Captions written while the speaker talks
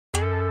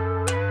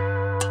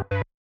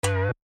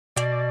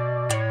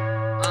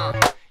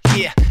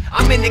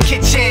in the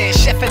kitchen,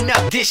 chefing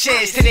up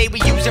dishes. Today we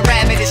using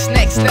rabbit, it's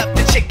next up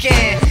the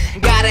chicken.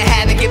 Gotta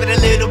have it, give it a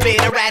little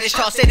bit of radish.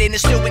 Toss it in the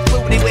stew,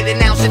 include it with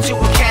an ounce or two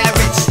of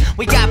carrots.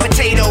 We got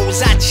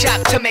potatoes, I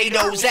chop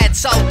tomatoes, add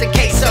salt and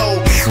queso.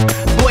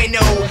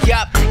 Bueno,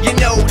 yup, you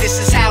know this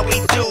is how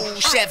we do.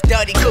 Chef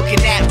Duddy cooking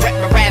that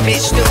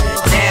rabbit stew.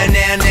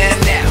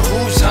 Now,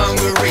 who's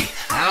hungry?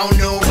 I don't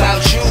know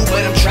about you,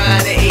 but I'm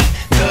trying to eat.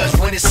 Cause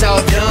when it's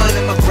all done,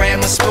 I'ma grab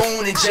my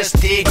spoon and just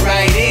dig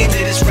right into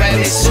this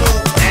rabbit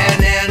soup.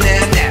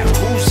 Now,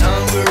 who's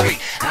hungry?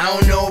 I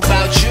don't know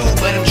about you,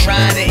 but I'm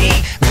trying to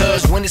eat.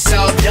 Cause when it's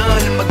all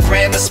done, I'ma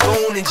grab my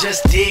spoon and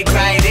just dig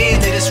right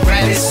into this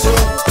rabbit soup.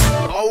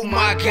 Oh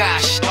my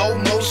gosh,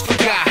 almost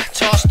forgot.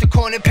 Toss the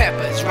corn and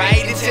peppers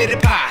right into the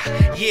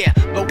pie. Yeah,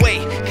 but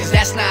wait, cause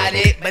that's not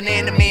it.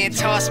 Banana man,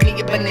 toss me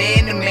a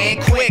banana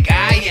man quick.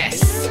 Ah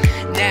yes,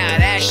 now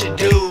that should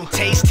do.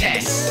 Taste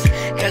test,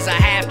 cause I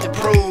have to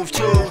prove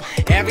to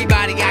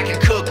everybody I can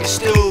cook and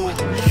stew.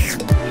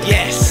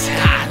 Yes,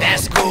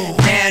 that's cool.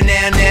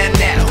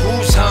 Now,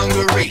 who's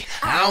hungry?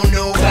 I don't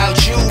know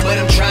about you, but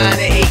I'm trying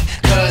to eat.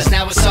 Cause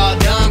now it's all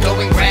done, go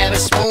and grab a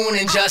spoon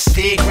and just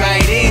dig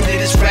right into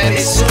this rabbit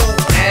soup.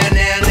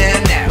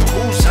 Now,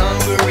 who's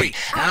hungry?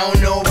 I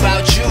don't know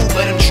about you,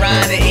 but I'm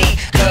trying to eat.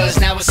 Cause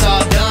now it's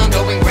all done,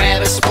 go and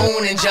grab a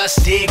spoon and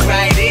just dig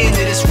right into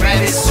this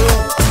rabbit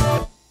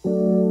soup.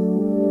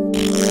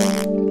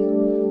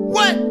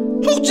 What?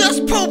 Who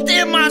just pooped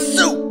in my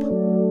soup?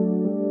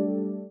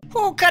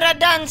 Who could have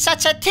done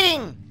such a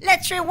thing?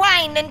 Let's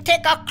rewind and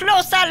take a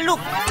closer look.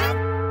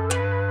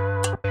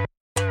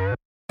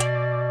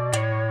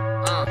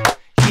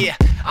 Yeah,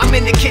 I'm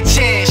in the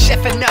kitchen,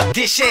 chefing up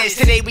dishes.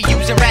 Today we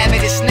using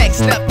rabbit, it's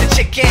next up the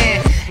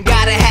chicken.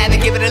 Gotta have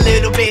it, give it a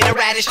little bit of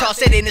radish.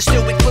 Toss it in the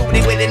stew, include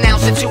it with an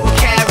ounce or two of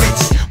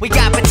carrots. We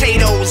got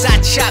potatoes,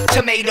 I chop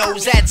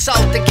tomatoes, add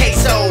salt and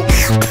queso.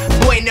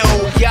 Bueno,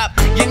 yup,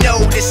 you know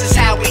this is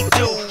how we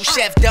do.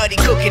 Chef Duddy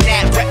cooking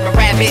that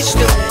rabbit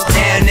stew.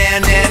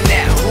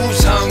 Now,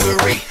 who's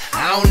hungry?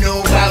 I don't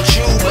know about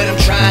you, but I'm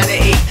trying to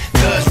eat.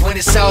 Cause when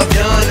it's all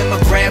done, I'ma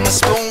grab my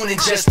spoon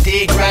and just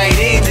dig right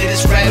into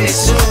this rabbit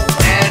soup.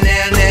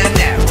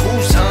 Now,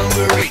 who's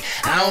hungry?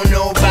 I don't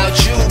know about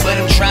you, but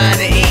I'm trying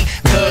to eat.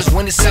 Cause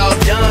when it's all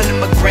done,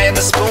 I'ma grab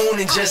my spoon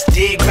and just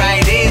dig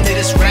right into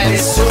this rabbit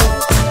soup.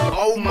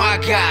 Oh my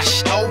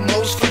gosh,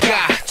 almost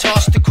forgot.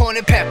 Toss the corn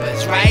and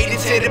peppers right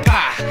into the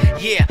pie.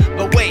 Yeah,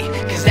 but wait,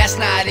 cause that's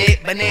not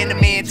it. Banana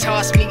man,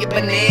 toss me a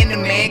banana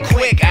man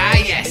quick. Ah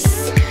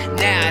yes,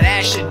 now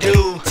that should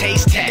do.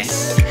 Taste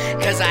test,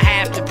 cause I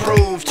have to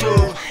prove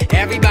to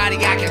everybody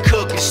I can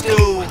cook and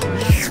stew.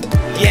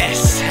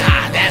 Yes,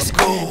 that's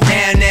cool.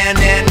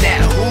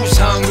 Now, who's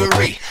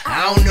hungry?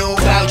 I don't know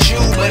about you,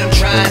 but I'm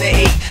trying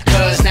to eat.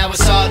 Cause now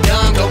it's all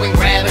done, go and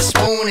grab a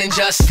spoon and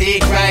just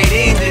dig right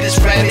into this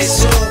rabbit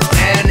soup.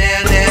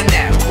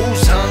 Now,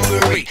 who's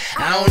hungry?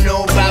 I don't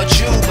know about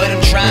you, but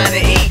I'm trying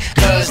to eat.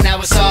 Cause now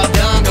it's all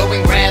done, go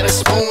and grab a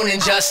spoon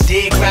and just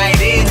dig right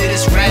into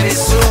this rabbit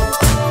soup.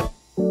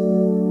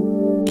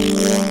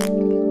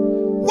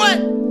 What?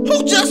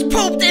 Who just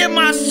pooped in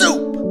my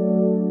soup?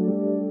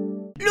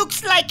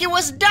 Looks like it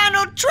was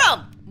Donald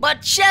Trump,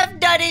 but Chef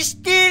Duddy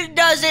still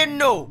doesn't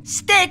know.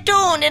 Stay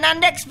tuned, in our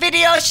next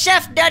video,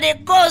 Chef Duddy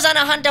goes on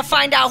a hunt to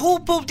find out who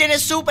pooped in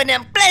his soup and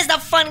then plays the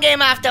fun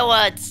game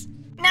afterwards.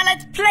 Now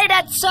let's play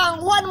that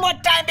song one more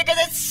time because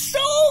it's so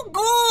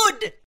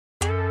good!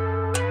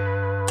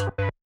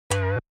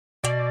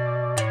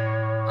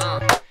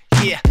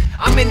 Yeah,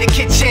 I'm in the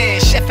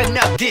kitchen, chefing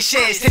up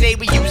dishes. Today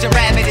we using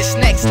rabbit, it's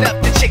next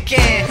up the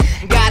chicken.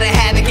 Gotta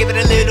have it, give it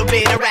a little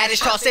bit of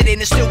radish. Toss it in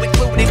the stew,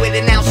 include it with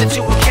an ounce or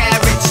two of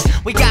carrots.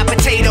 We got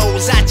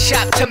potatoes, I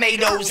chop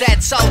tomatoes,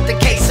 add salt and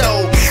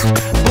queso.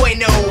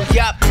 Bueno,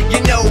 yup,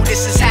 you know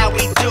this is how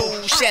we do.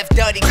 Chef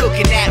Duddy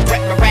cooking that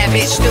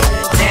rabbit stew.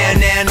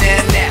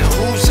 Now,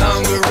 who's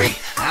hungry?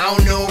 I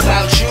don't know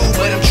about you,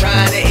 but I'm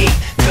trying to eat.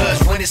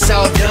 Cause when it's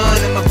all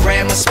done, I'ma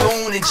grab my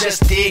spoon and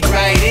just dig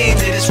right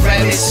into this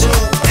rabbit soup.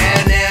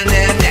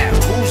 Now,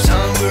 who's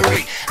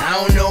hungry? I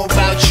don't know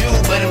about you,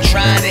 but I'm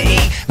trying to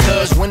eat.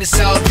 Cause when it's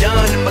all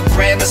done, I'ma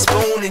grab my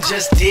spoon and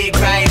just dig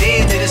right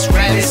into this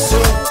rabbit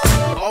soup.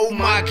 Oh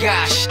my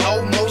gosh,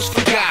 almost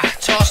forgot.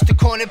 Toss the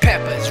corn and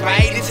peppers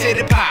right into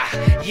the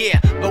pie. Yeah,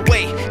 but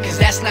wait, cause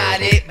that's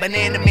not it.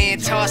 Banana man,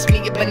 toss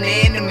me a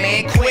banana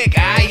man quick.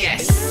 Ah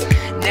yes,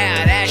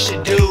 now that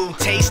should do.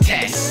 Taste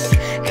test,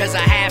 cause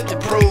I have to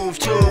prove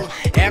to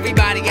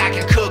everybody I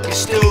can cook and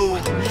stew.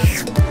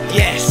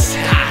 Yes,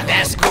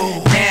 that's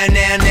cool.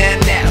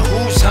 Now,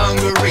 who's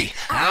hungry?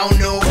 I don't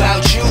know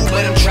about you,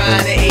 but I'm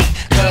trying to eat.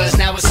 Cause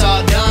now it's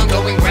all done,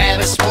 go and grab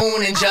a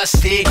spoon and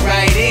just dig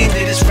right into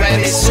this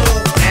rabbit soup.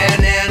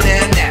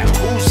 Now,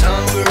 who's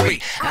hungry?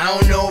 I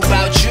don't know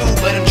about you,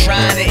 but I'm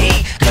trying to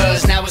eat.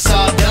 Cause now it's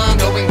all done,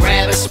 go and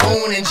grab a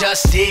spoon and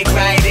just dig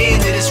right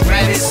into this rabbit soup.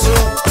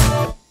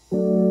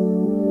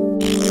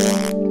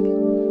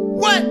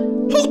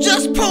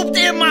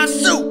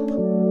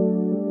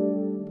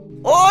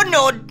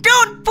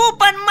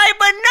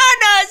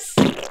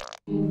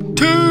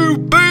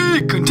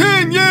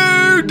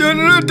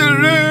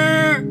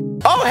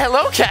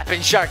 slow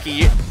capping,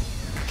 Sharky.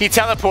 He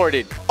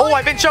teleported. Oh,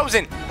 I've been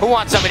chosen. Who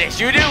wants some of this?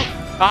 You do?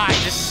 I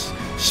just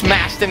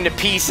smashed him to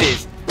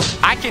pieces.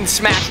 I can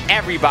smash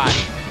everybody.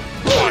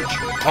 Punch,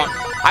 punch.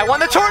 I won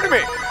the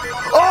tournament.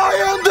 I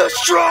am the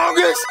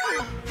strongest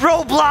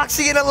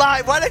Robloxian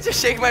alive. Why did I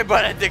just shake my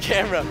butt at the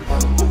camera?